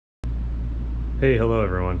Hey, hello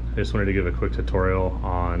everyone. I just wanted to give a quick tutorial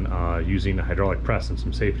on using a hydraulic press and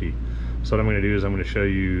some safety. So what I'm going to do is I'm going to show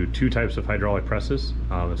you two types of hydraulic presses.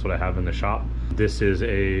 That's what I have in the shop. This is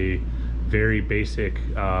a very basic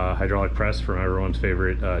hydraulic press from everyone's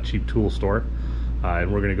favorite cheap tool store.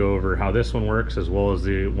 And we're going to go over how this one works as well as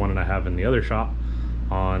the one that I have in the other shop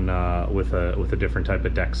on with a different type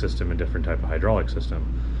of deck system and different type of hydraulic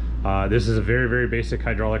system. This is a very basic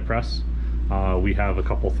hydraulic press. We have a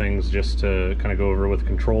couple things just to kind of go over with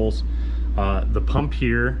controls. The pump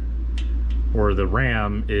here, or the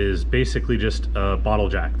ram, is basically just a bottle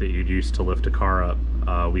jack that you'd use to lift a car up.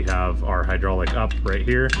 We have our hydraulic up right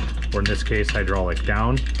here, or in this case hydraulic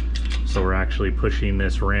down. So we're actually pushing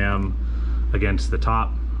this ram against the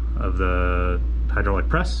top of the hydraulic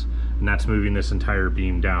press, and that's moving this entire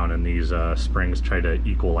beam down, and these springs try to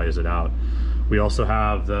equalize it out. We also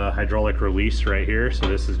have the hydraulic release right here. So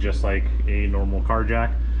this is just like a normal car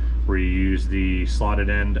jack where you use the slotted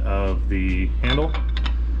end of the handle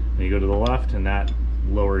and you go to the left, and that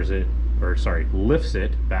lowers it, or sorry, lifts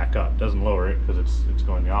it back up. Doesn't lower it because it's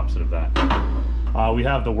going the opposite of that. We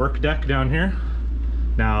have the work deck down here.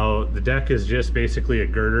 Now the deck is just basically a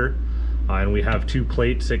girder, and we have two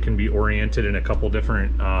plates that can be oriented in a couple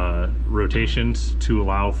different rotations to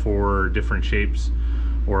allow for different shapes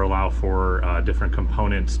or allow for different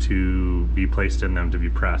components to be placed in them to be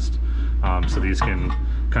pressed. So these can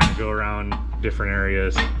kind of go around different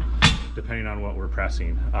areas depending on what we're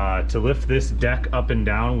pressing. To lift this deck up and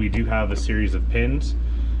down, we do have a series of pins,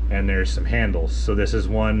 and there's some handles. So this is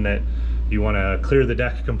one that you want to clear the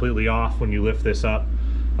deck completely off when you lift this up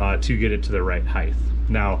to get it to the right height.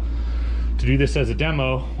 Now, to do this as a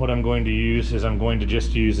demo, what I'm going to use is I'm going to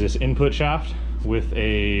just use this input shaft with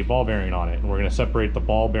a ball bearing on it, and we're going to separate the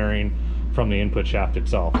ball bearing from the input shaft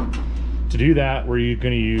itself. To do that, we're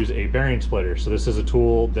going to use a bearing splitter. So this is a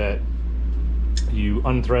tool that you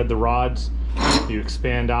unthread the rods, you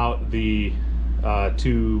expand out the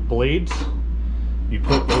two blades, you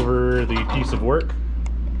put over the piece of work,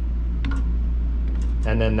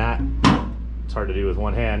 and then that, it's hard to do with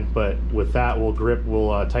one hand, but with that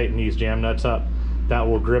we'll tighten these jam nuts up. That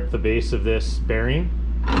will grip the base of this bearing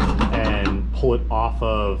and pull it off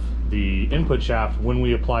of the input shaft when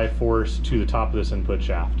we apply force to the top of this input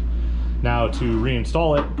shaft. Now, to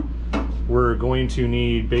reinstall it, we're going to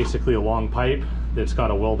need basically a long pipe that's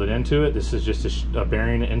got a welded into it. This is just a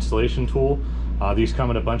bearing installation tool. These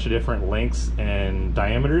come in a bunch of different lengths and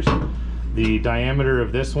diameters. The diameter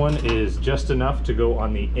of this one is just enough to go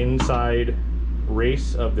on the inside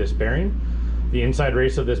race of this bearing. The inside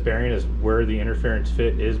race of this bearing is where the interference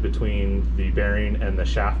fit is between the bearing and the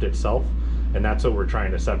shaft itself, and that's what we're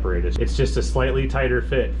trying to separate. It's just a slightly tighter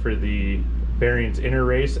fit for the bearing's inner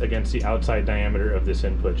race against the outside diameter of this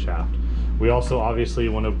input shaft. We also obviously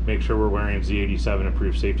want to make sure we're wearing Z87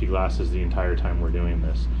 approved safety glasses the entire time we're doing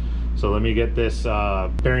this. So let me get this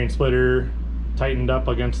bearing splitter tightened up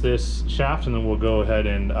against this shaft, and then we'll go ahead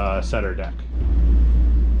and set our deck.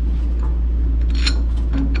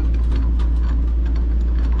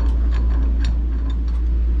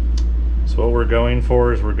 So what we're going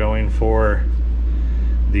for is we're going for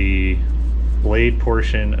the blade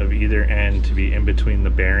portion of either end to be in between the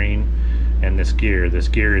bearing and this gear. This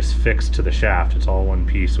gear is fixed to the shaft. It's all one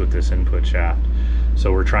piece with this input shaft.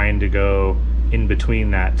 So we're trying to go in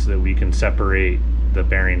between that so that we can separate the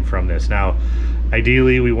bearing from this. Now,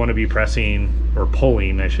 ideally we want to be pressing, or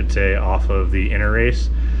pulling I should say, off of the inner race.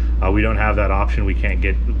 We don't have that option. We can't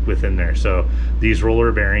get within there. So these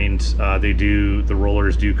roller bearings, the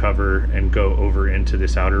rollers do cover and go over into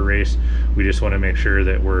this outer race. We just want to make sure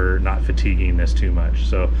that we're not fatiguing this too much.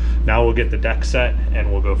 So now we'll get the deck set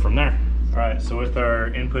and we'll go from there. All right, so with our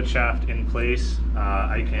input shaft in place,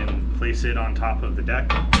 I can place it on top of the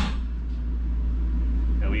deck.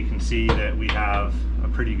 And we can see that we have a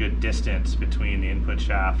pretty good distance between the input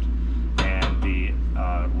shaft and the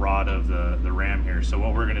rod of the ram here. So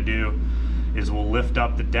what we're going to do is we'll lift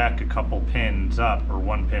up the deck a couple pins up, or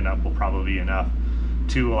one pin up will probably be enough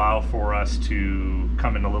to allow for us to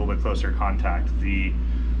come in a little bit closer contact. The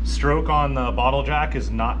stroke on the bottle jack is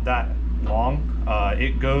not that long.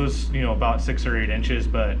 It goes, about 6 or 8 inches,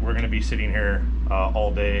 but we're going to be sitting here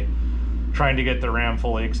all day trying to get the ram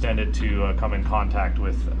fully extended to come in contact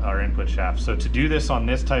with our input shaft. So to do this on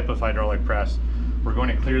this type of hydraulic press, we're going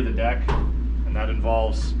to clear the deck, and that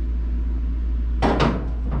involves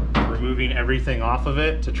removing everything off of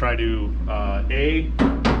it to try to A,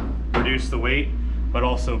 reduce the weight, but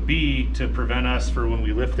also B, to prevent us for when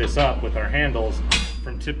we lift this up with our handles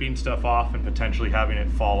from tipping stuff off and potentially having it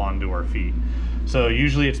fall onto our feet. So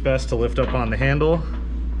usually it's best to lift up on the handle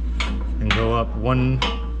and go up one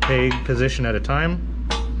peg position at a time.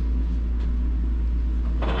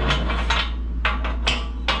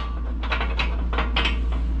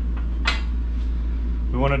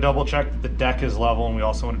 We want to double check that the deck is level, and we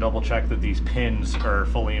also want to double check that these pins are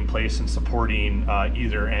fully in place and supporting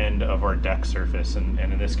either end of our deck surface, and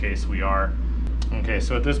in this case we are. Okay,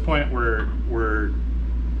 so at this point we're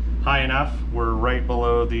high enough. We're right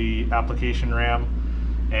below the application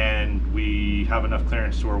ram, and we have enough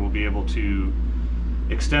clearance to where we'll be able to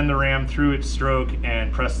extend the ram through its stroke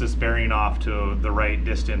and press this bearing off to the right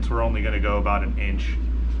distance. We're only going to go about an inch.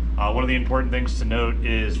 One of the important things to note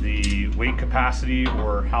is the weight capacity,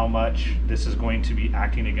 or how much this is going to be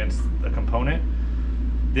acting against the component.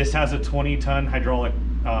 This has a 20-ton hydraulic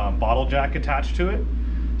bottle jack attached to it.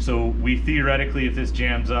 So we theoretically, if this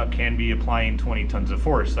jams up, can be applying 20 tons of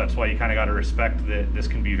force. That's why you kind of got to respect that this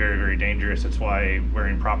can be very, very dangerous. That's why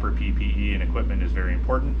wearing proper PPE and equipment is very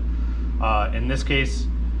important. In this case,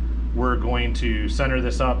 we're going to center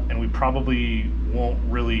this up, and we probably won't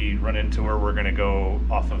really run into where we're going to go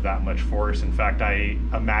off of that much force. In fact, I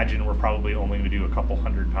imagine we're probably only going to do a couple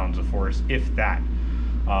 100 pounds of force, if that,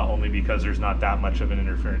 only because there's not that much of an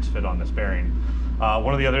interference fit on this bearing.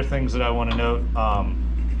 One of the other things that I want to note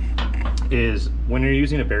is when you're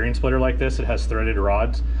using a bearing splitter like this, it has threaded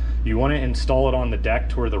rods. You want to install it on the deck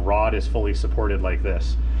to where the rod is fully supported like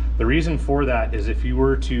this. The reason for that is if you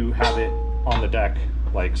were to have it on the deck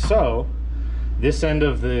like so, this end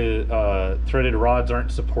of the threaded rods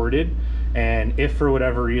aren't supported, and if for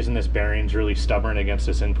whatever reason this bearing's really stubborn against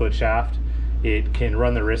this input shaft, it can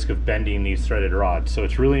run the risk of bending these threaded rods. So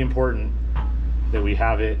it's really important that we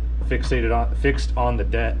have it fixed on the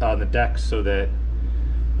deck so that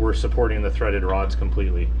we're supporting the threaded rods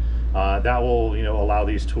completely. That will, allow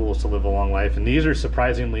these tools to live a long life, and these are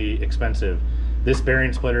surprisingly expensive. This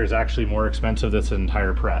bearing splitter is actually more expensive than this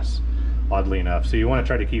entire press, oddly enough. So you want to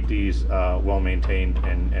try to keep these well maintained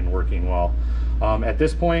and working well. At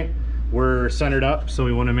this point, we're centered up, so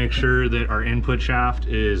we want to make sure that our input shaft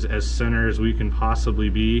is as center as we can possibly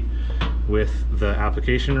be with the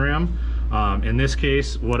application ram. In this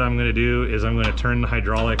case, what I'm going to do is I'm going to turn the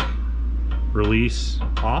hydraulic release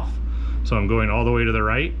off. So I'm going all the way to the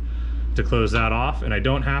right to close that off, and I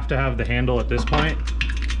don't have to have the handle at this point,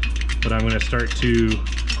 but I'm going to start to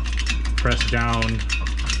press down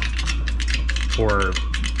or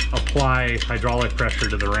apply hydraulic pressure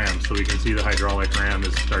to the ram, so we can see the hydraulic ram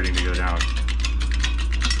is starting to go down.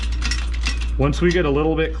 Once we get a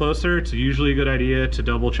little bit closer, it's usually a good idea to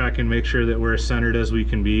double check and make sure that we're as centered as we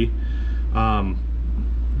can be.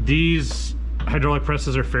 These hydraulic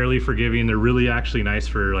presses are fairly forgiving. They're really actually nice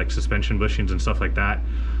for like suspension bushings and stuff like that,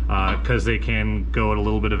 because they can go at a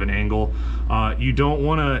little bit of an angle. You don't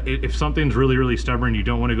want to, if something's really stubborn, you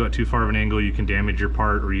don't want to go at too far of an angle. You can damage your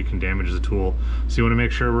part, or you can damage the tool. So you want to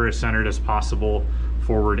make sure we're as centered as possible,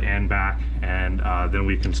 forward and back, and then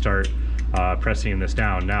we can start pressing this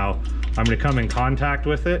down. Now I'm going to come in contact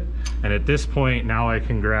with it, and at this point now I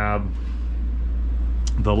can grab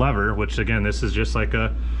the lever, which again, this is just like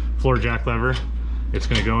a floor jack lever. It's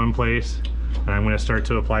going to go in place, and I'm going to start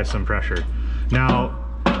to apply some pressure. Now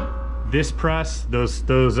this press, those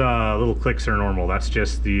little clicks are normal. That's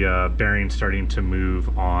just the bearing starting to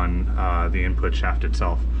move on the input shaft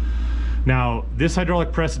itself. Now this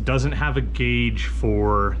hydraulic press doesn't have a gauge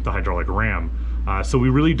for the hydraulic ram, so we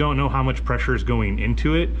really don't know how much pressure is going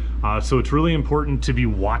into it. So it's really important to be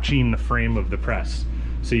watching the frame of the press.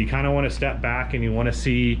 So you kind of want to step back and you want to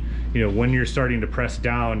see, when you're starting to press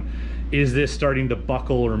down, is this starting to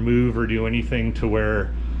buckle or move or do anything to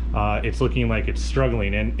where it's looking like it's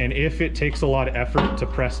struggling. And if it takes a lot of effort to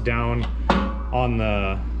press down on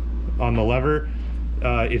the lever,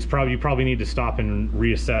 you probably need to stop and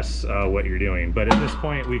reassess what you're doing. But at this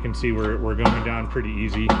point, we can see we're going down pretty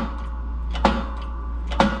easy.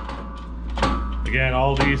 Again,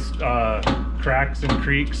 all these cracks and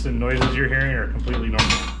creaks and noises you're hearing are completely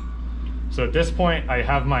normal. So at this point, I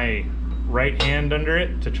have my right hand under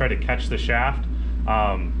it to try to catch the shaft.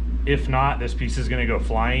 If not, this piece is going to go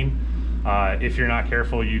flying. If you're not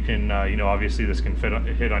careful, you can, obviously this can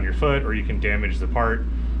hit on your foot, or you can damage the part.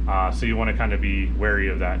 So you want to kind of be wary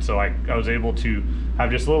of that. So I was able to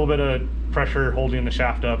have just a little bit of pressure holding the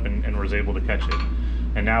shaft up, and was able to catch it.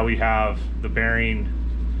 And now we have the bearing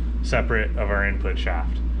separate of our input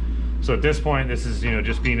shaft. So at this point, this is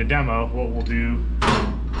just being a demo. What we'll do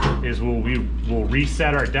is we'll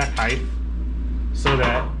reset our deck height so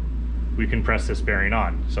that we can press this bearing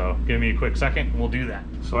on. So give me a quick second and we'll do that.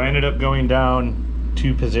 So I ended up going down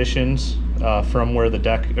 2 positions from where the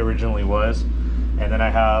deck originally was, and then I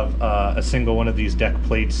have a single one of these deck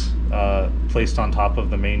plates placed on top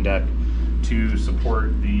of the main deck to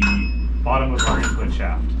support the bottom of our input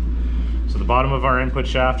shaft. So the bottom of our input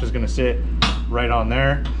shaft is going to sit right on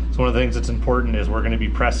there. So one of the things that's important is we're going to be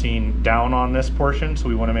pressing down on this portion, so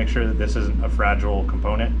we want to make sure that this isn't a fragile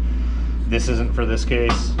component. This isn't for this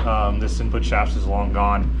case. This input shaft is long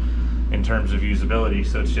gone in terms of usability,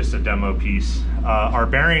 so it's just a demo piece. Our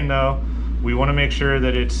bearing though, we want to make sure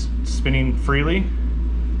that it's spinning freely,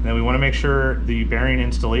 and then we want to make sure the bearing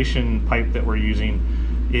installation pipe that we're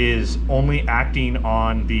using is only acting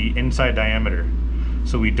on the inside diameter.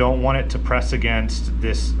 So we don't want it to press against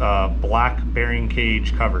this black bearing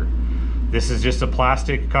cage cover. This is just a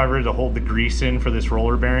plastic cover to hold the grease in for this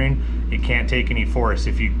roller bearing. It can't take any force.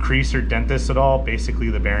 If you crease or dent this at all, basically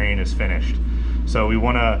the bearing is finished. So we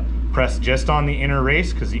want to press just on the inner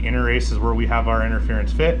race, because the inner race is where we have our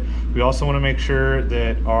interference fit. We also want to make sure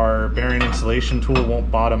that our bearing installation tool won't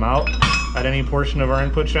bottom out at any portion of our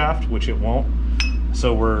input shaft, which it won't.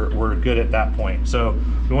 So we're good at that point. So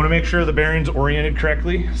we want to make sure the bearing's oriented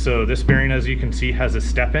correctly. So this bearing, as you can see, has a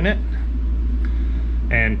step in it.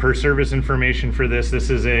 And per service information for this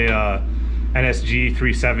is a NSG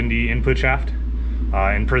 370 input shaft.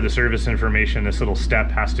 And per the service information, this little step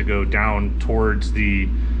has to go down towards the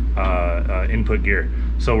input gear.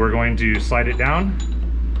 So we're going to slide it down.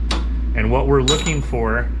 And what we're looking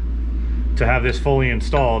for to have this fully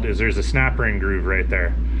installed is there's a snap ring groove right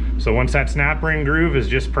there. So once that snap ring groove is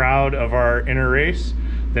just proud of our inner race,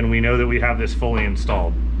 then we know that we have this fully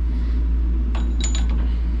installed.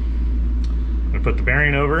 I'm going to put the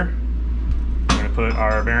bearing over. I'm going to put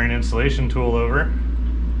our bearing installation tool over.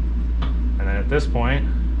 And then at this point,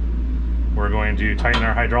 we're going to tighten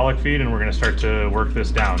our hydraulic feed and we're going to start to work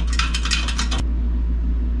this down.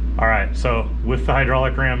 All right, so with the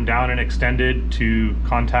hydraulic ram down and extended to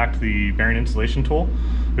contact the bearing installation tool,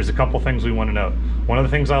 there's a couple things we want to note. One of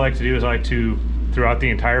the things I like to do is I like to, throughout the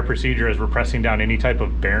entire procedure as we're pressing down any type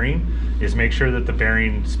of bearing, is make sure that the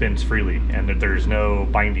bearing spins freely and that there's no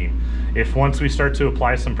binding. If once we start to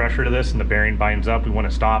apply some pressure to this and the bearing binds up, we want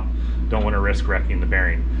to stop. Don't want to risk wrecking the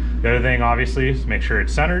bearing. The other thing obviously is make sure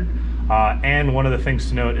it's centered. And one of the things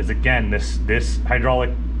to note is, again, this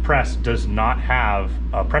hydraulic press does not have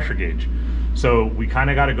a pressure gauge. So we kind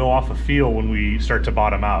of got to go off a feel when we start to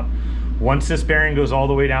bottom out. Once this bearing goes all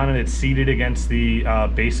the way down and it's seated against the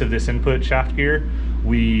base of this input shaft gear,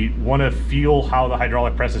 we want to feel how the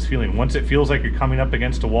hydraulic press is feeling. Once it feels like you're coming up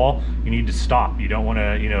against a wall, you need to stop. You don't want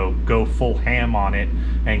to, go full ham on it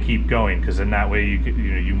and keep going, because in that way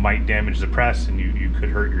you might damage the press and you could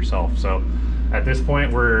hurt yourself. So at this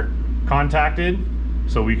point we're contacted,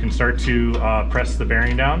 so we can start to press the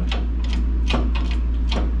bearing down.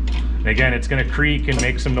 And again, it's going to creak and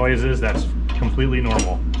make some noises. That's completely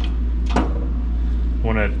normal.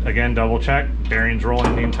 Want to again double check bearing's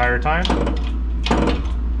rolling the entire time.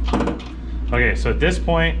 Okay, so at this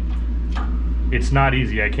point it's not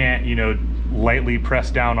easy. I can't lightly press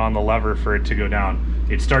down on the lever for it to go down.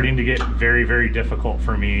 It's starting to get very, very difficult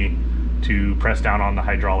for me to press down on the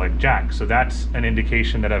hydraulic jack. So that's an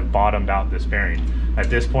indication that I've bottomed out this bearing. At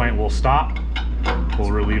this point we'll stop,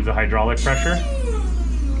 we'll relieve the hydraulic pressure.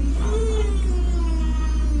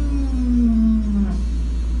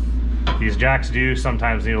 These jacks do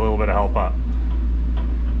sometimes need a little bit of help up.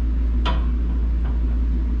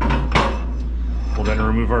 We'll then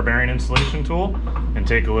remove our bearing installation tool and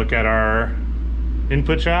take a look at our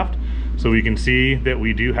input shaft, so we can see that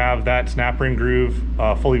we do have that snap ring groove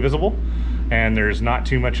fully visible, and there's not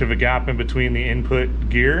too much of a gap in between the input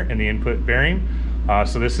gear and the input bearing.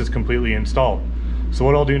 So this is completely installed. So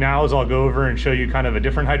what I'll do now is I'll go over and show you kind of a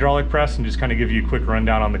different hydraulic press and just kind of give you a quick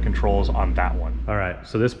rundown on the controls on that one. All right,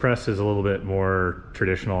 so this press is a little bit more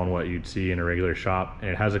traditional on what you'd see in a regular shop, and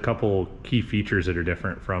it has a couple key features that are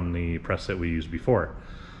different from the press that we used before.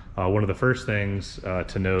 One of the first things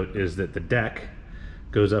to note is that the deck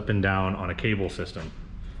goes up and down on a cable system.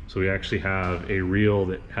 So we actually have a reel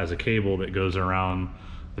that has a cable that goes around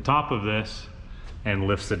the top of this and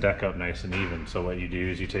lifts the deck up nice and even. So what you do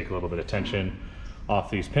is you take a little bit of tension off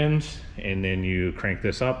these pins, and then you crank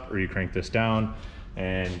this up or you crank this down,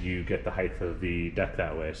 and you get the height of the deck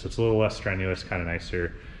that way. So it's a little less strenuous, kind of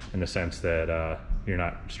nicer in the sense that you're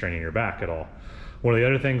not straining your back at all. One of the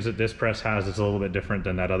other things that this press has that's a little bit different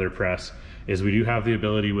than that other press is we do have the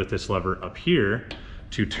ability with this lever up here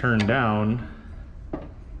to turn down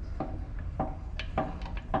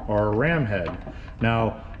our ram head.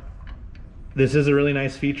 Now, this is a really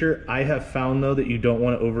nice feature. I have found though that you don't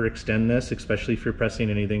want to overextend this, especially if you're pressing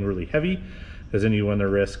anything really heavy, because then you run the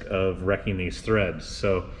risk of wrecking these threads.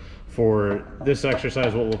 So for this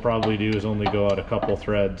exercise, what we'll probably do is only go out a couple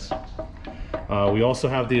threads We also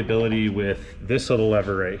have the ability with this little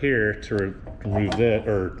lever right here to remove it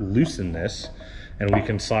or loosen this, and we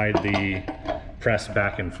can slide the press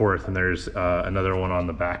back and forth, and there's another one on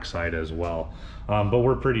the back side as well. But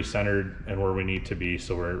we're pretty centered and where we need to be,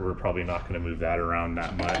 so we're probably not going to move that around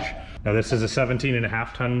that much. Now this is a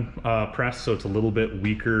 17.5 ton press, so it's a little bit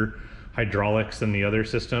weaker hydraulics than the other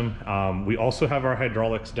system. We also have our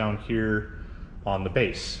hydraulics down here on the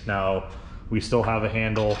base. Now we still have a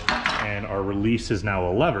handle, and our release is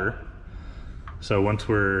now a lever. So once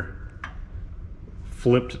we're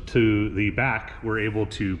flipped to the back, we're able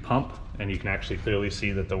to pump, and you can actually clearly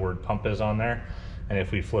see that the word pump is on there. And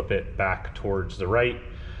if we flip it back towards the right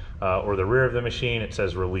or the rear of the machine, it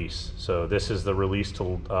says release. So this is the release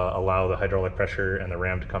to allow the hydraulic pressure and the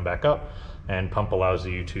ram to come back up, and pump allows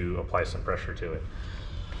you to apply some pressure to it.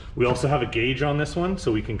 We also have a gauge on this one,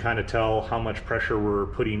 so we can kind of tell how much pressure we're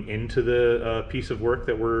putting into the piece of work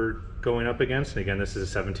that we're going up against. And again, this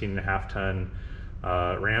is a 17.5 ton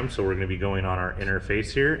ram, so we're going to be going on our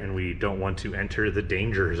interface here, and we don't want to enter the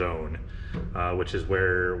danger zone, which is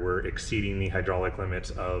where we're exceeding the hydraulic limits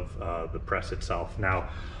of the press itself. Now,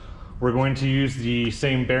 we're going to use the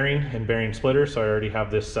same bearing and bearing splitter, so I already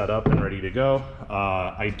have this set up and ready to go.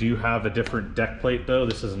 I do have a different deck plate though.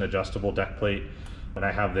 This is an adjustable deck plate, and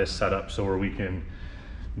I have this set up so where we can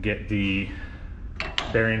get the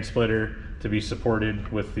bearing splitter to be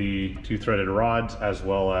supported with the 2-threaded rods, as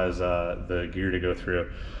well as the gear to go through.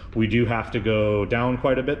 We do have to go down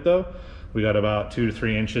quite a bit though. We got about 2 to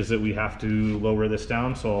 3 inches that we have to lower this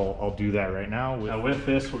down, so I'll do that right now. With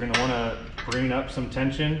this, we're gonna wanna bring up some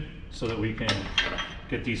tension so that we can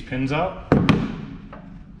get these pins out.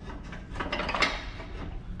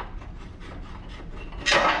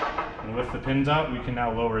 And with the pins out, we can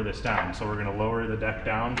now lower this down. So we're gonna lower the deck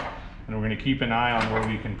down, and we're gonna keep an eye on where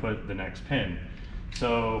we can put the next pin.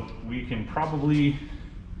 So we can probably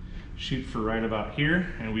shoot for right about here,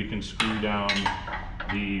 and we can screw down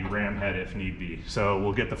the ram head if need be. So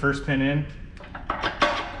we'll get the first pin in.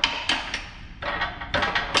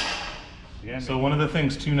 Again, so one of the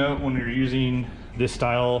things to note when you're using this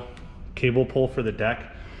style cable pull for the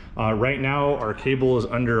deck, right now our cable is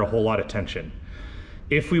under a whole lot of tension.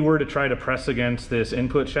 If we were to try to press against this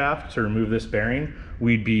input shaft to remove this bearing,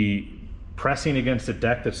 we'd be pressing against a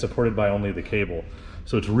deck that's supported by only the cable.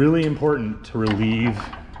 So it's really important to relieve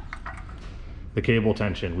the cable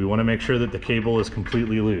tension. We want to make sure that the cable is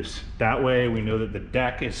completely loose. That way we know that the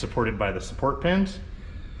deck is supported by the support pins,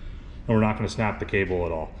 and we're not going to snap the cable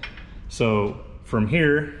at all. So from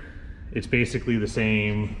here, it's basically the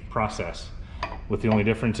same process. With the only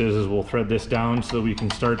difference is we'll thread this down so we can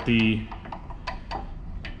start the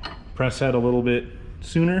press head a little bit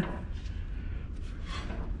sooner.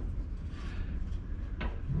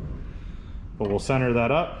 But we'll center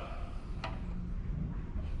that up.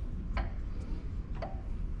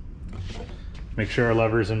 Make sure our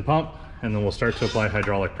lever's in pump, and then we'll start to apply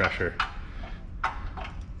hydraulic pressure.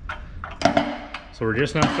 So we're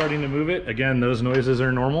just now starting to move it. Again, those noises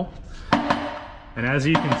are normal. And as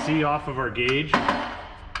you can see off of our gauge,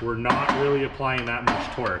 we're not really applying that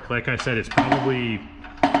much torque. Like I said, it's probably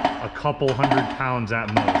a couple 100 pounds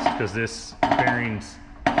at most, because this bearing's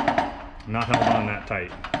not held on that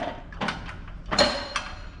tight.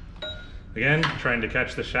 Again, trying to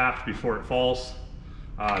catch the shaft before it falls.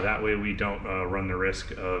 That way we don't run the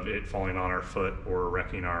risk of it falling on our foot or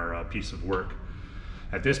wrecking our piece of work.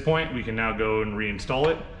 At this point, we can now go and reinstall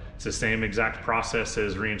it. It's the same exact process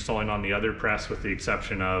as reinstalling on the other press, with the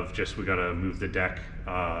exception of just we gotta move the deck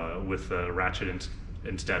with the ratchet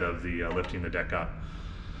instead of the lifting the deck up.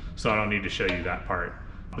 So I don't need to show you that part.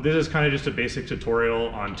 But this is kind of just a basic tutorial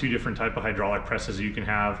on 2 different types of hydraulic presses you can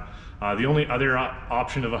have. The only other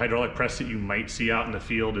option of a hydraulic press that you might see out in the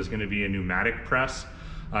field is gonna be a pneumatic press.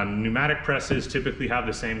 Pneumatic presses typically have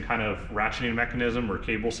the same kind of ratcheting mechanism or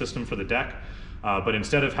cable system for the deck. But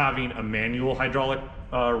instead of having a manual hydraulic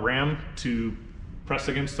ram to press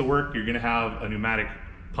against the work, you're gonna have a pneumatic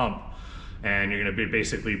pump, and you're gonna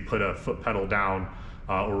basically put a foot pedal down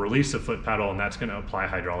or release a foot pedal, and that's gonna apply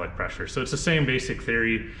hydraulic pressure. So it's the same basic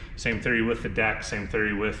theory, same theory with the deck, same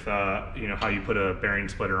theory with you know, how you put a bearing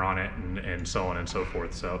splitter on it, and so on and so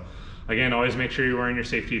forth. So again, always make sure you're wearing your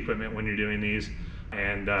safety equipment when you're doing these.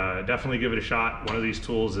 And definitely give it a shot. One of these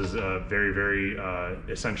tools is a very, very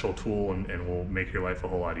essential tool, and will make your life a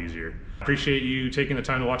whole lot easier. Appreciate you taking the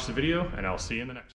time to watch the video, and I'll see you in the next one.